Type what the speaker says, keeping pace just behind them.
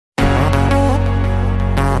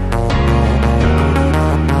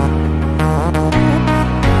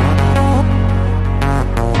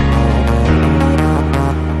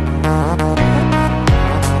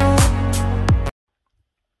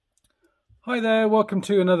Hi there, welcome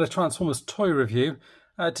to another Transformers toy review.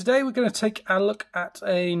 Today we're going to take a look at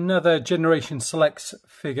another Generation Selects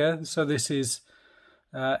figure. So this is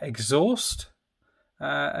Exhaust,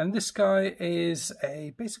 and this guy is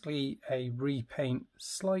basically a repaint,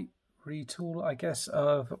 slight retool I guess,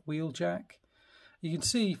 of Wheeljack. You can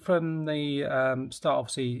see from the start,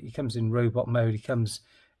 obviously he comes in robot mode, he comes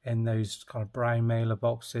in those kind of brown mailer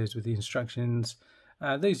boxes with the instructions.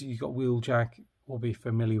 Those of you who've got Wheeljack will be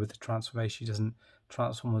familiar with the transformation. He doesn't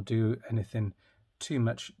transform or do anything too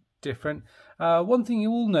much different. One thing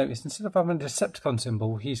you will notice, instead of having a Decepticon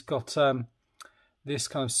symbol, he's got this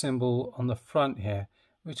kind of symbol on the front here,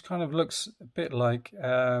 which kind of looks a bit like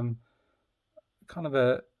kind of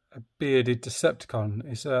a bearded Decepticon.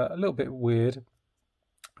 It's a little bit weird.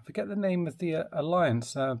 I forget the name of the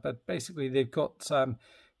alliance, but basically they've got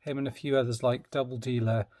him and a few others like Double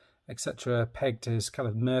Dealer, etc., pegged as kind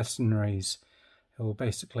of mercenaries who will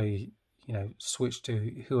basically, you know, switch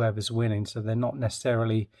to whoever's winning. So they're not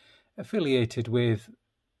necessarily affiliated with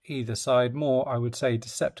either side. More, I would say,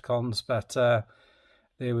 Decepticons, but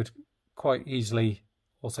they would quite easily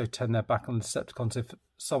also turn their back on the Decepticons if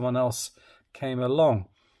someone else came along.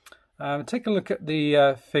 Take a look at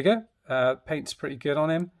the figure. Paint's pretty good on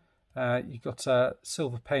him. You've got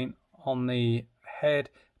silver paint on the head.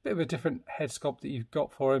 A bit of a different head sculpt that you've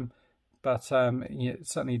got for him, but it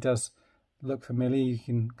certainly does look familiar. You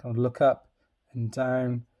can kind of look up and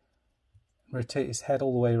down, rotate his head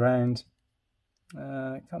all the way around.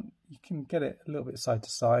 You can get it a little bit side to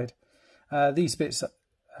side. These bits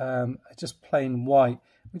are just plain white,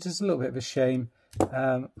 which is a little bit of a shame.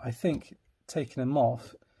 I think taking them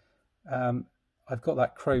off, I've got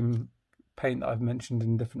that chrome paint that I've mentioned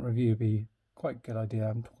in a different review, would be quite a good idea.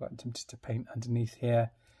 I'm quite tempted to paint underneath here.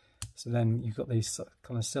 So then you've got these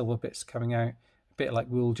kind of silver bits coming out, a bit like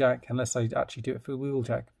Wheeljack, unless I actually do it for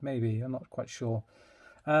Wheeljack, maybe, I'm not quite sure.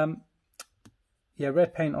 Yeah,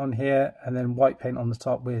 red paint on here, and then white paint on the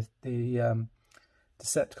top with the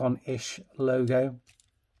Decepticon-ish logo.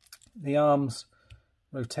 The arms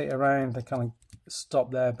rotate around, they kind of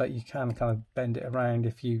stop there, but you can kind of bend it around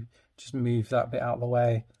if you just move that bit out of the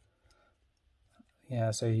way.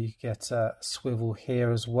 Yeah, so you get a swivel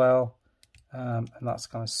here as well, and that's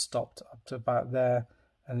kind of stopped up to about there,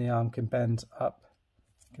 and the arm can bend up.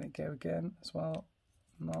 Can it go again as well?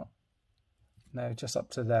 Not. No, just up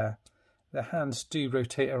to there. The hands do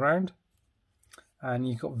rotate around, and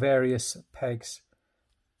you've got various pegs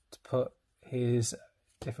to put his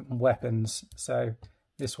different weapons. So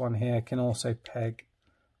this one here can also peg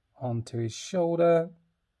onto his shoulder,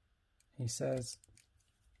 he says,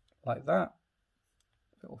 like that.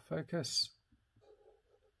 Little focus,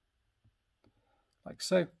 like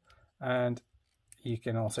so. And you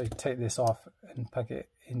can also take this off and plug it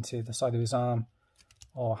into the side of his arm,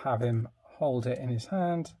 or have him hold it in his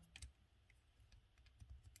hand,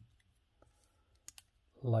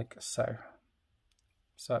 like so.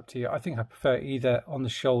 So up to you. I think I prefer either on the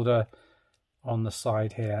shoulder or on the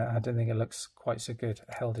side here. I don't think it looks quite so good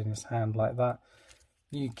held in his hand like that.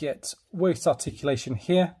 You get waist articulation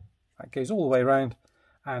here, that goes all the way around,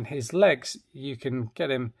 and his legs, you can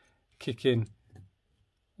get him kicking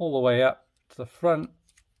all the way up to the front,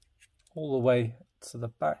 all the way to the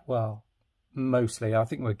back. Well, mostly, I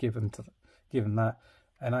think we're given that.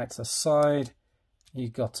 And out to the side,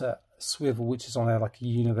 you've got a swivel, which is on there like a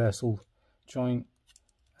universal joint.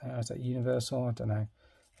 Is that universal? I don't know.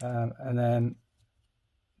 And then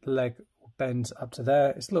the leg bends up to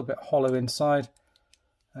there. It's a little bit hollow inside,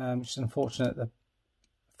 which is unfortunate. The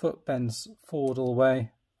foot bends forward all the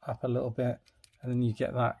way, up a little bit, and then you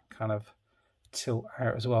get that kind of tilt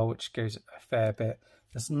out as well, which goes a fair bit.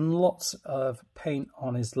 There's lots of paint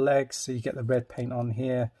on his legs, so you get the red paint on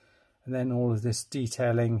here, and then all of this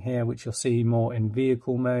detailing here, which you'll see more in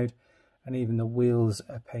vehicle mode, and even the wheels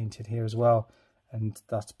are painted here as well, and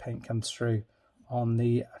that paint comes through on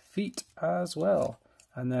the feet as well.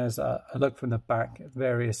 And there's a look from the back at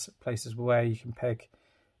various places where you can peg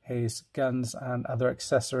his guns and other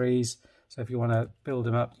accessories. So if you want to build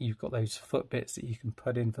him up, you've got those foot bits that you can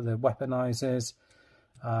put in for the weaponizers,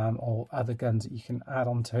 or other guns that you can add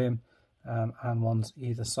onto him, and ones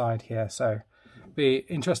either side here. So be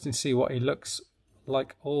interesting to see what he looks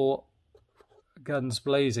like, all guns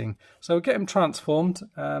blazing. So we'll get him transformed,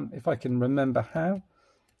 if I can remember how.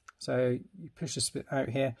 So you push this bit out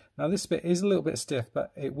here. Now this bit is a little bit stiff,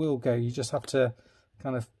 but it will go. You just have to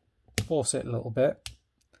kind of force it a little bit.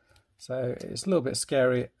 So it's a little bit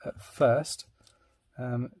scary at first.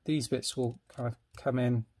 These bits will kind of come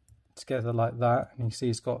in together like that, and you see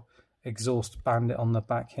he's got Exhaust Bandit on the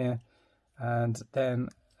back here, and then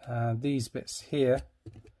these bits here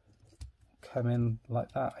come in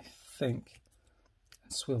like that, I think,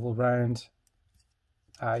 and swivel round.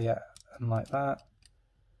 Yeah, and like that.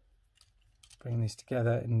 Bring these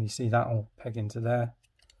together, and you see that will peg into there.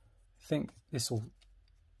 I think this will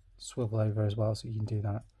swivel over as well, so you can do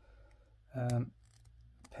that.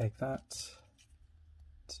 Peg that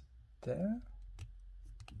to there.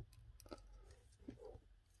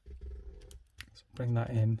 So bring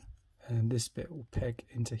that in, and this bit will peg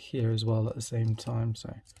into here as well at the same time.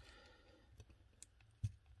 So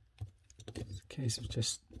it's a case of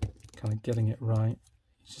just kind of getting it right.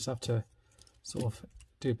 You just have to sort of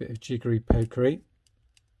do a bit of jiggery pokery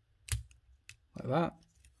like that,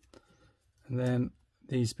 and then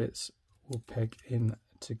these bits will peg in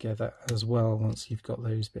together as well. Once you've got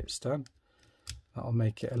those bits done, that'll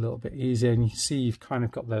make it a little bit easier, and you see you've kind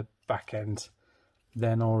of got the back end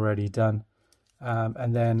then already done.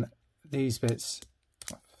 And then these bits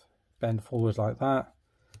bend forward like that,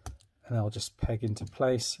 and they'll just peg into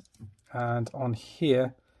place. And on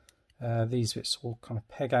here, these bits will kind of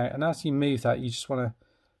peg out, and as you move that, you just want to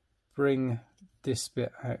bring this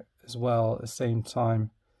bit out as well at the same time,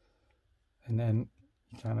 and then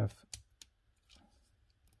you kind of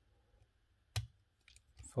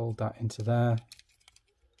fold that into there.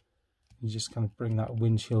 You just kind of bring that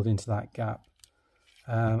windshield into that gap.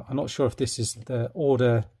 I'm not sure if this is the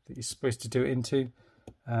order that you're supposed to do it into.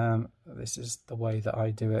 This is the way that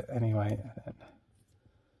I do it anyway. And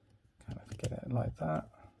kind of get it like that.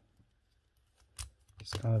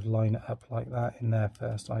 Just kind of line it up like that in there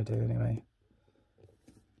first, I do anyway.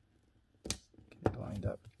 Get it lined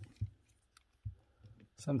up.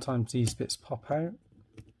 Sometimes these bits pop out.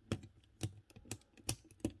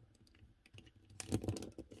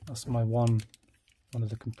 That's my one of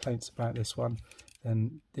the complaints about this one.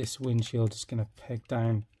 Then this windshield is going to peg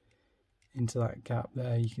down into that gap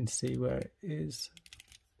there. You can see where it is.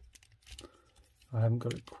 I haven't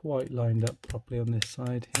got it quite lined up properly on this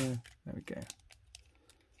side here. There we go.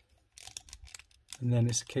 And then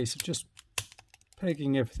it's a case of just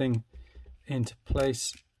pegging everything into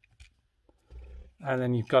place. And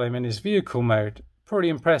then you've got him in his vehicle mode. Pretty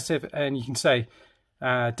impressive, and you can say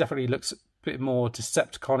definitely looks a bit more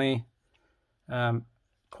Decepticon-y.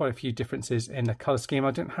 Quite a few differences in the colour scheme.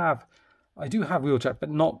 I do have Wheeljack, but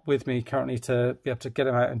not with me currently to be able to get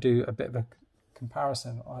him out and do a bit of a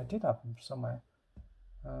comparison. I did have him somewhere.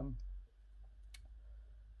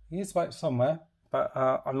 He is about somewhere, but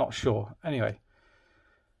I'm not sure. Anyway,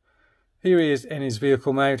 here he is in his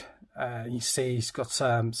vehicle mode. You see he's got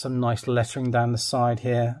some nice lettering down the side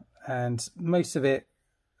here, and most of it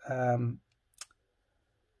kind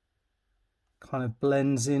of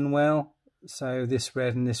blends in well. So this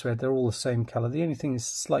red and this red, they're all the same colour. The only thing that's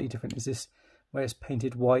slightly different is this, where it's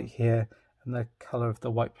painted white here, and the colour of the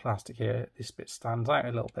white plastic here. This bit stands out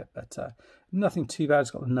a little bit, but nothing too bad. It's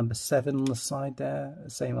got the number 7 on the side there,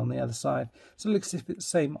 same on the other side. So it looks as if it's the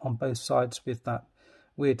same on both sides, with that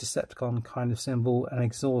weird Decepticon kind of symbol and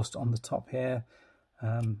exhaust on the top here.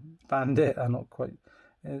 Bandit, I'm not quite,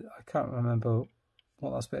 I can't remember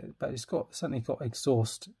what that's bit, but it's certainly got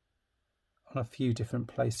exhaust on a few different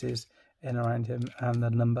places in around him, and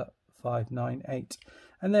the number 598.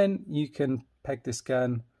 And then you can peg this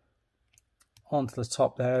gun onto the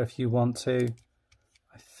top there if you want to.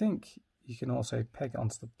 I think you can also peg it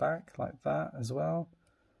onto the back like that as well,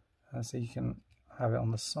 so you can have it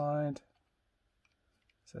on the side.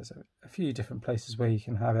 So there's a few different places where you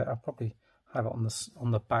can have it. I'll probably have it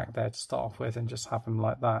on the back there to start off with, and just have them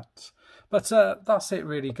like that. But that's it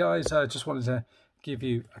really, guys. I just wanted to give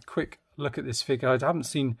you a quick look at this figure. I haven't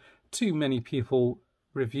seen too many people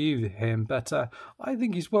review him, but I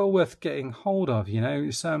think he's well worth getting hold of. You know,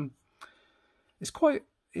 it's quite,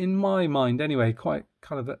 in my mind anyway, quite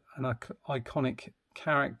kind of an iconic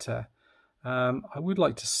character. I would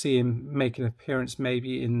like to see him make an appearance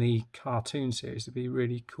maybe in the cartoon series. It'd be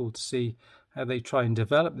really cool to see how they try and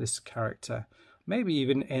develop this character. Maybe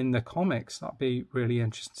even in the comics. That'd be really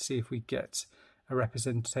interesting to see if we get a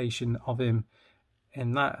representation of him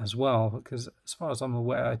in that as well, because as far as I'm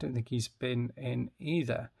aware, I don't think he's been in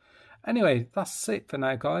either. Anyway, that's it for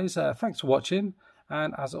now, guys. Thanks for watching,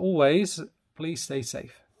 and as always, please stay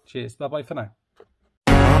safe. Cheers. Bye bye for now.